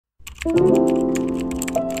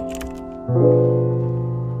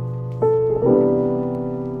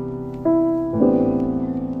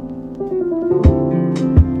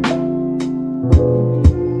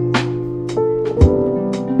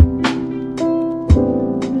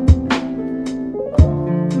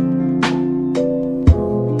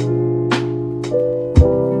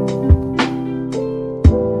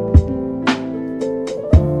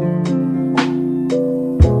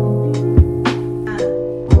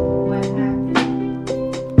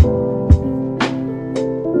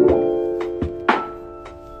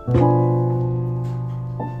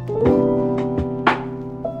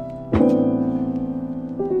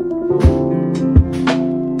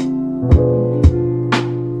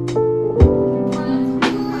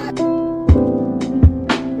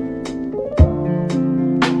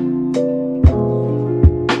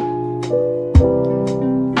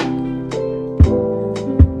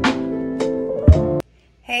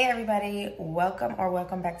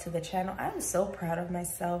Welcome back to the channel. I'm so proud of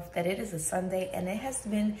myself that it is a Sunday and it has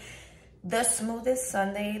been the smoothest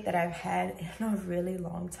Sunday that I've had in a really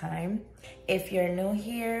long time. If you're new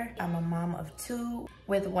here, I'm a mom of two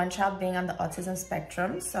with one child being on the autism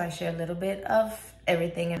spectrum, so I share a little bit of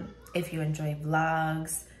everything. And if you enjoy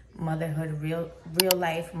vlogs, motherhood, real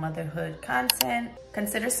life motherhood content,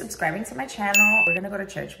 consider subscribing to my channel. We're gonna go to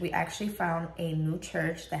church. We actually found a new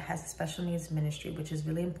church that has a special needs ministry, which is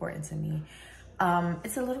really important to me.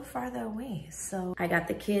 It's a little farther away, so I got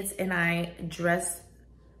the kids and I dressed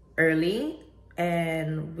early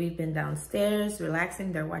and we've been downstairs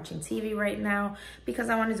relaxing. They're watching TV right now because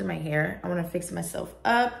I want to do my hair. I want to fix myself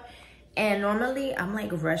up, and normally I'm like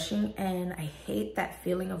rushing and I hate that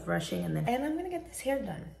feeling of rushing. And I'm gonna get this hair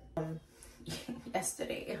done.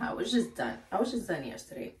 Yesterday I was just done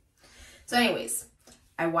yesterday. So anyways,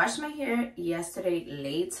 I washed my hair yesterday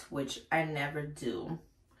late, which I never do,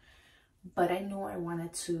 but I knew I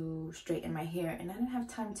wanted to straighten my hair and I didn't have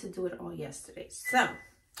time to do it all yesterday. So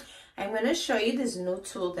I'm going to show you this new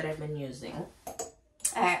tool that I've been using.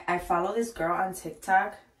 I follow this girl on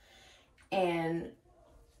TikTok and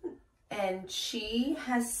she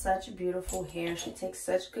has such beautiful hair. She takes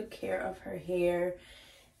such good care of her hair,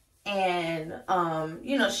 and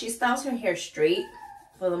you know, she styles her hair straight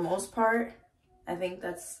for the most part. I think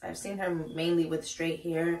I've seen her mainly with straight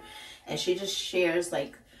hair, and she just shares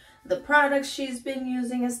like the products she's been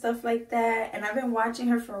using and stuff like that. And I've been watching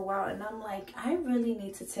her for a while and I'm like, I really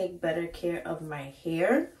need to take better care of my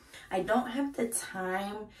hair. I don't have the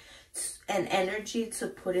time and energy to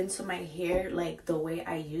put into my hair like the way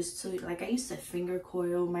I used to. Like I used to finger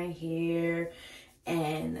coil my hair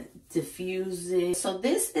and diffuse it. So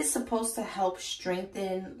this is supposed to help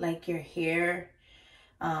strengthen like your hair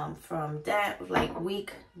from that like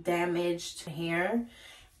weak, damaged hair.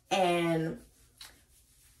 And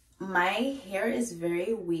my hair is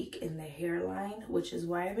very weak in the hairline, which is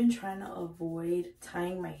why I've been trying to avoid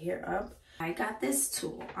tying my hair up. I got this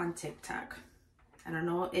tool on TikTok. I don't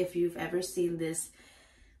know if you've ever seen this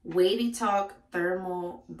Wavy Talk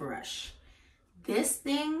thermal brush. This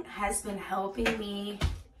thing has been helping me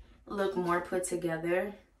look more put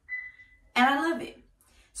together and I love it.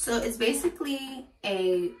 So it's basically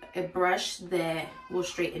a brush that will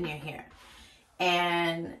straighten your hair.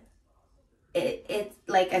 And it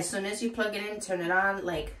like as soon as you plug it in, turn it on,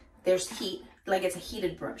 like there's heat, like it's a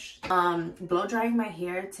heated brush. Blow drying my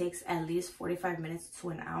hair takes at least 45 minutes to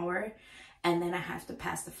an hour, and then I have to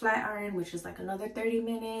pass the flat iron, which is like another 30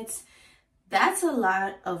 minutes. That's a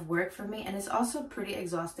lot of work for me, and it's also pretty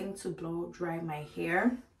exhausting to blow dry my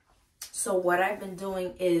hair. So what I've been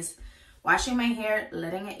doing is washing my hair,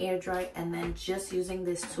 letting it air dry, and then just using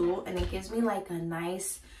this tool, and it gives me like a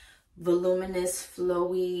nice voluminous,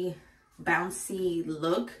 flowy, bouncy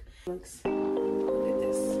look. Look at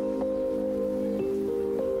this.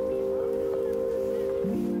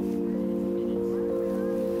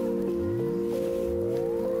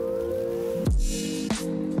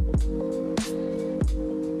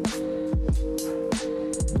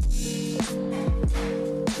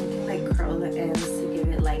 You can like curl the ends to give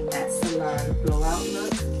it like that salon blowout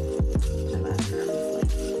look. And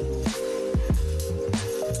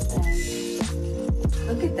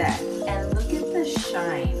look at that. And look at the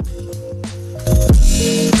shine.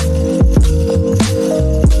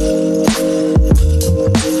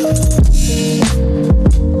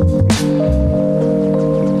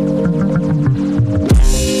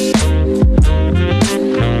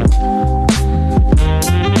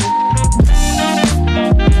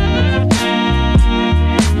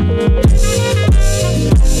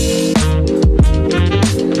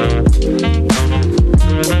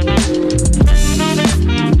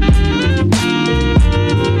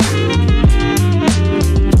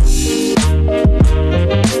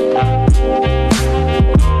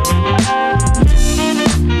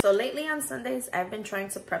 I've been trying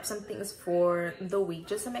to prep some things for the week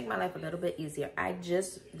just to make my life a little bit easier. I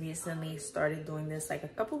just recently started doing this like a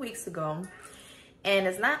couple weeks ago. And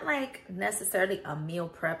it's not like necessarily a meal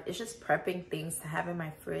prep. It's just prepping things to have in my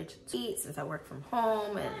fridge to eat since I work from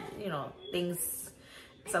home. And, you know, things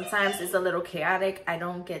sometimes it's a little chaotic. I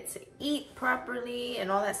don't get to eat properly and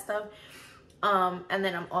all that stuff. And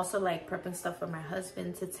then I'm also like prepping stuff for my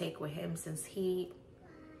husband to take with him since he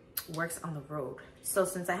works on the road. So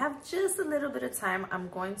since I have just a little bit of time, I'm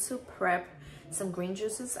going to prep some green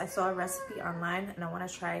juices. I saw a recipe online and I want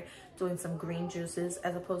to try doing some green juices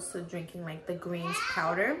as opposed to drinking like the greens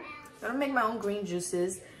powder. I'm gonna make my own green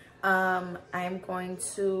juices. I am going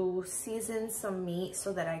to season some meat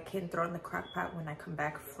so that I can throw in the crock pot when I come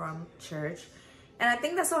back from church. And I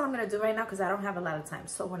think that's all I'm gonna do right now because I don't have a lot of time.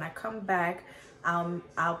 So when I come back,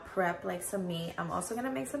 I'll prep like some meat. I'm also gonna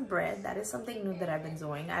make some bread. That is something new that I've been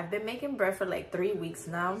doing. I've been making bread for like 3 weeks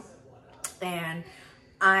now, and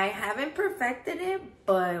I haven't perfected it,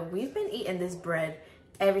 but we've been eating this bread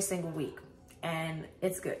every single week, and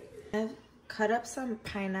it's good. I've cut up some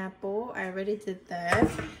pineapple. I already did that.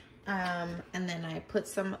 And then I put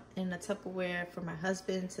some in a Tupperware for my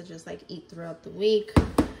husband to just like eat throughout the week.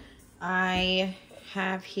 I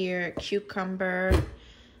have here cucumber,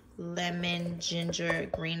 lemon, ginger,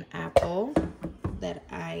 green apple that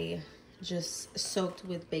I just soaked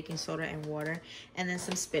with baking soda and water, and then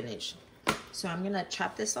some spinach. So I'm gonna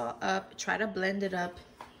chop this all up, try to blend it up.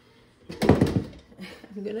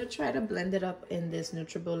 I'm gonna try to blend it up in this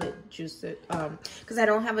NutriBullet juicer, because I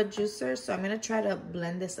don't have a juicer, so I'm gonna try to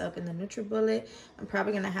blend this up in the NutriBullet. I'm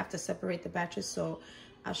probably gonna have to separate the batches, so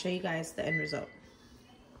I'll show you guys the end result.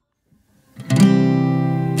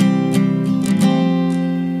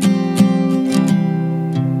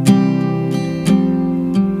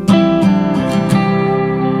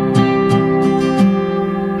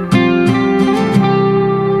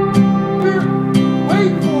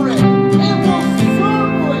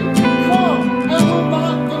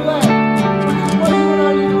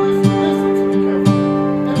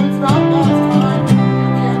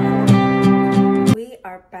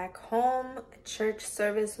 Church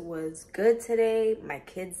service was good today. My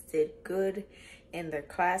kids did good in their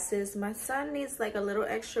classes. My son needs like a little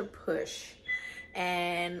extra push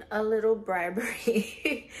and a little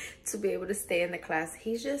bribery to be able to stay in the class.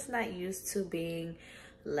 He's just not used to being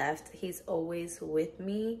left. He's always with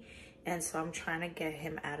me, and so I'm trying to get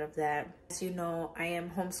him out of that. As you know, I am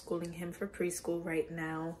homeschooling him for preschool right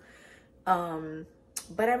now,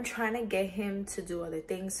 but I'm trying to get him to do other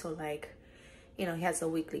things. So like, you know, he has a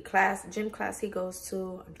weekly class, gym class he goes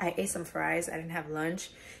to. I ate some fries. I didn't have lunch.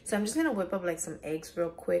 So I'm just going to whip up like some eggs real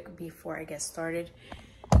quick before I get started.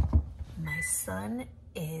 My son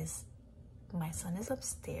is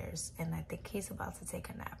upstairs, and I think he's about to take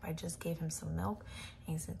a nap. I just gave him some milk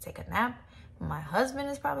and he's going to take a nap. My husband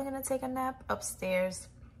is probably going to take a nap upstairs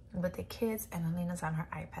with the kids, and Alina's on her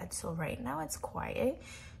iPad. So right now it's quiet.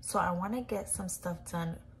 So I want to get some stuff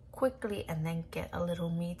done quickly and then get a little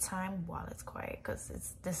me time while it's quiet, because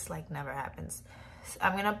this like never happens. So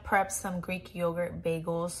I'm gonna prep some Greek yogurt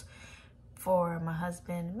bagels for my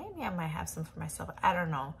husband. Maybe I might have some for myself, I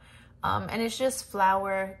don't know. And it's just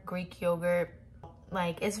flour, Greek yogurt,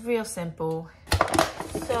 like it's real simple.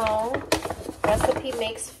 So recipe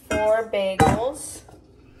makes 4 bagels.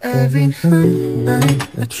 Every night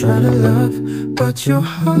I try to love, but your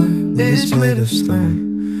heart is made of stone.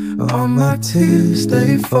 All my tears,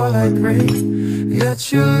 they fall like rain,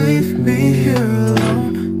 yet you leave me here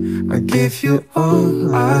alone. I give you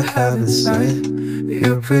all I have inside.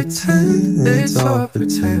 You pretend it's all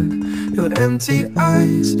pretend. Your empty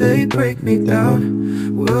eyes, they break me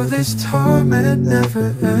down. Will this torment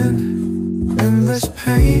never end? Endless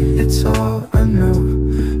pain, it's all I know.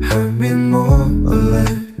 Hurt me more or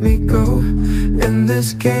let me go. In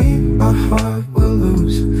this game, my heart will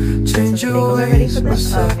lose. Change your ways or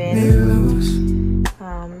set me loose.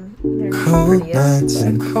 Cold nights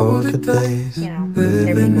and colder days,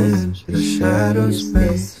 living in the shadow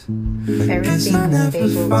space. Guess I never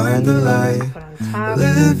find the light,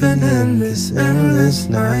 living in this endless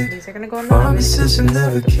night. Promises I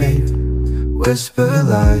never keep, whisper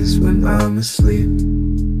lies when I'm asleep.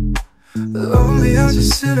 Lonely, I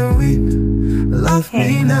just sit and weep. Love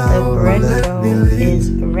me now, the bread let me dough leave.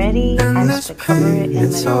 is ready. I have to cover it and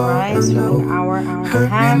let it rise for an hour and a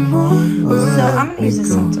half. So I'm gonna use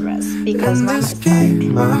this one to rest because my this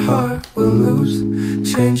game, my heart will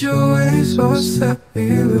lose. Change your ways or set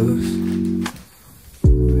me loose.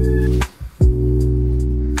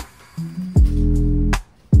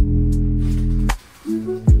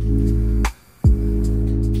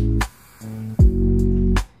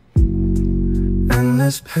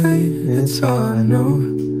 that's all I know.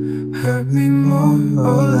 Hurt me more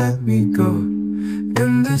or let me go.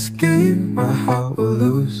 In this game my heart will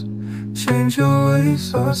lose. Change your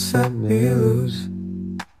ways or set me loose.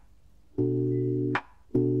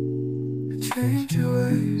 Change your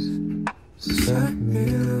ways, set me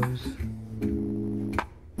loose.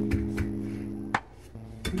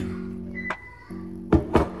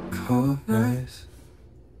 Cold nights.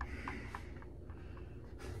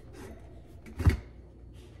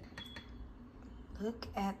 Look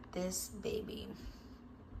at this baby.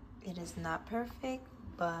 It is not perfect,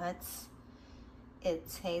 but it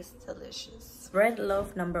tastes delicious. Bread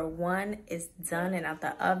loaf number 1 is done and out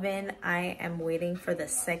the oven. I am waiting for the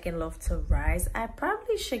second loaf to rise. I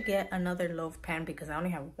probably should get another loaf pan because I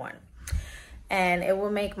only have one. And it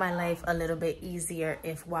will make my life a little bit easier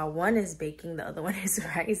if while one is baking, the other one is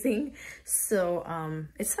rising. So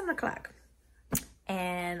it's 7 o'clock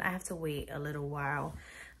and I have to wait a little while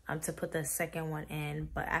to put the second one in.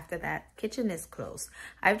 But after that, kitchen is closed.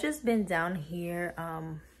 I've just been down here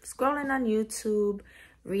scrolling on YouTube,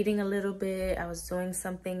 reading a little bit. I was doing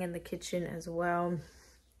something in the kitchen as well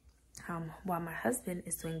while my husband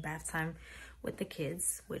is doing bath time with the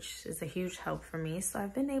kids, which is a huge help for me. So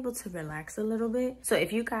I've been able to relax a little bit. So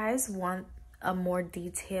if you guys want a more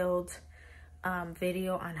detailed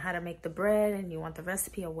video on how to make the bread and you want the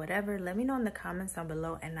recipe or whatever, let me know in the comments down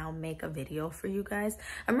below and I'll make a video for you guys.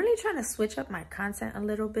 I'm really trying to switch up my content a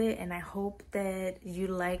little bit and I hope that you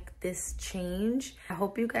like this change. I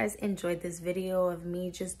hope you guys enjoyed this video of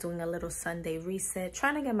me just doing a little Sunday reset,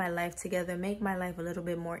 trying to get my life together, make my life a little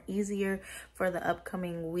bit more easier for the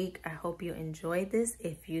upcoming week. I hope you enjoyed this.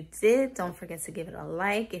 If you did, don't forget to give it a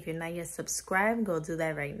like. If you're not yet subscribed, go do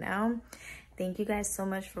that right now. Thank you guys so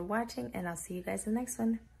much for watching and I'll see you guys in the next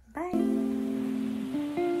one. Bye.